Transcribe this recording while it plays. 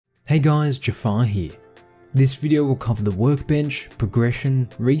Hey guys, Jafar here. This video will cover the workbench, progression,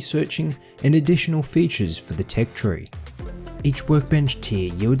 researching, and additional features for the tech tree. Each workbench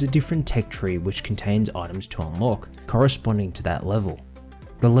tier yields a different tech tree which contains items to unlock, corresponding to that level.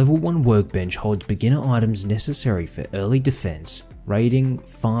 The level 1 workbench holds beginner items necessary for early defense, raiding,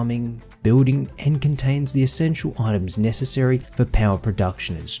 farming, building, and contains the essential items necessary for power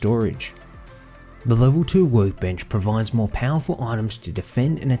production and storage. The level 2 workbench provides more powerful items to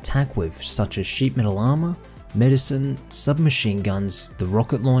defend and attack with, such as sheet metal armor, medicine, submachine guns, the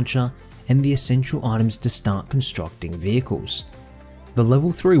rocket launcher, and the essential items to start constructing vehicles. The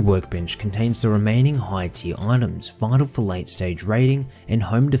level 3 workbench contains the remaining high tier items vital for late stage raiding and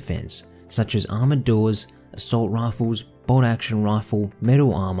home defense, such as armored doors, assault rifles, bolt action rifle,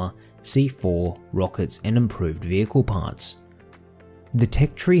 metal armor, C4, rockets, and improved vehicle parts. The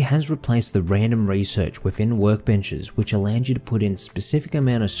tech tree has replaced the random research within workbenches, which allowed you to put in a specific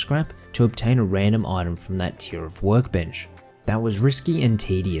amount of scrap to obtain a random item from that tier of workbench. That was risky and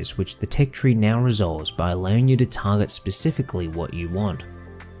tedious, which the tech tree now resolves by allowing you to target specifically what you want.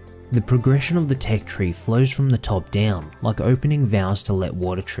 The progression of the tech tree flows from the top down, like opening valves to let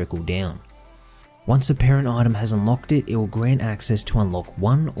water trickle down. Once a parent item has unlocked it, it will grant access to unlock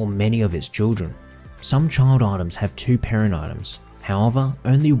one or many of its children. Some child items have 2 parent items. However,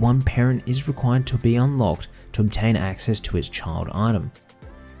 only one parent is required to be unlocked to obtain access to its child item.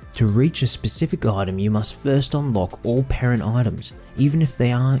 To reach a specific item, you must first unlock all parent items, even if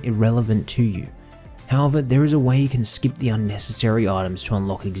they are irrelevant to you. However, there is a way you can skip the unnecessary items to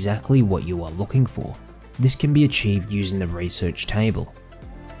unlock exactly what you are looking for. This can be achieved using the research table.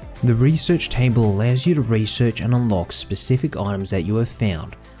 The research table allows you to research and unlock specific items that you have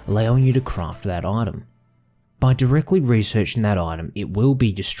found, allowing you to craft that item. By directly researching that item, it will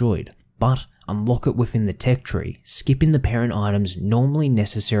be destroyed, but unlock it within the tech tree, skipping the parent items normally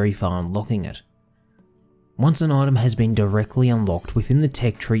necessary for unlocking it. Once an item has been directly unlocked within the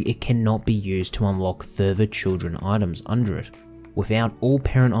tech tree, it cannot be used to unlock further children items under it, without all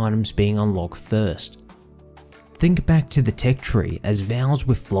parent items being unlocked first. Think back to the tech tree as valves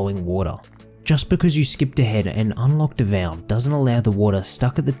with flowing water. Just because you skipped ahead and unlocked a valve doesn't allow the water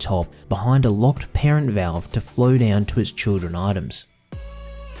stuck at the top behind a locked parent valve to flow down to its children items.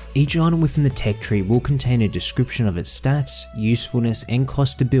 Each item within the tech tree will contain a description of its stats, usefulness, and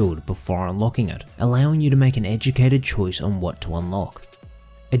cost to build before unlocking it, allowing you to make an educated choice on what to unlock.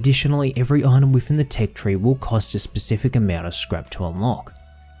 Additionally, every item within the tech tree will cost a specific amount of scrap to unlock.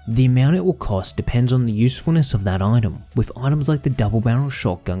 The amount it will cost depends on the usefulness of that item, with items like the double barrel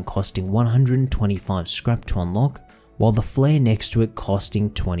shotgun costing 125 scrap to unlock, while the flare next to it costing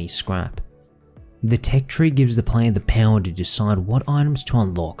 20 scrap. The tech tree gives the player the power to decide what items to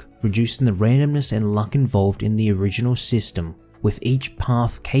unlock, reducing the randomness and luck involved in the original system, with each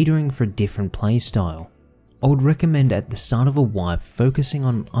path catering for a different playstyle. I would recommend at the start of a wipe focusing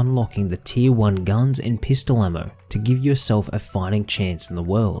on unlocking the tier 1 guns and pistol ammo to give yourself a fighting chance in the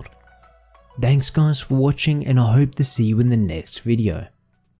world. Thanks guys for watching, and I hope to see you in the next video.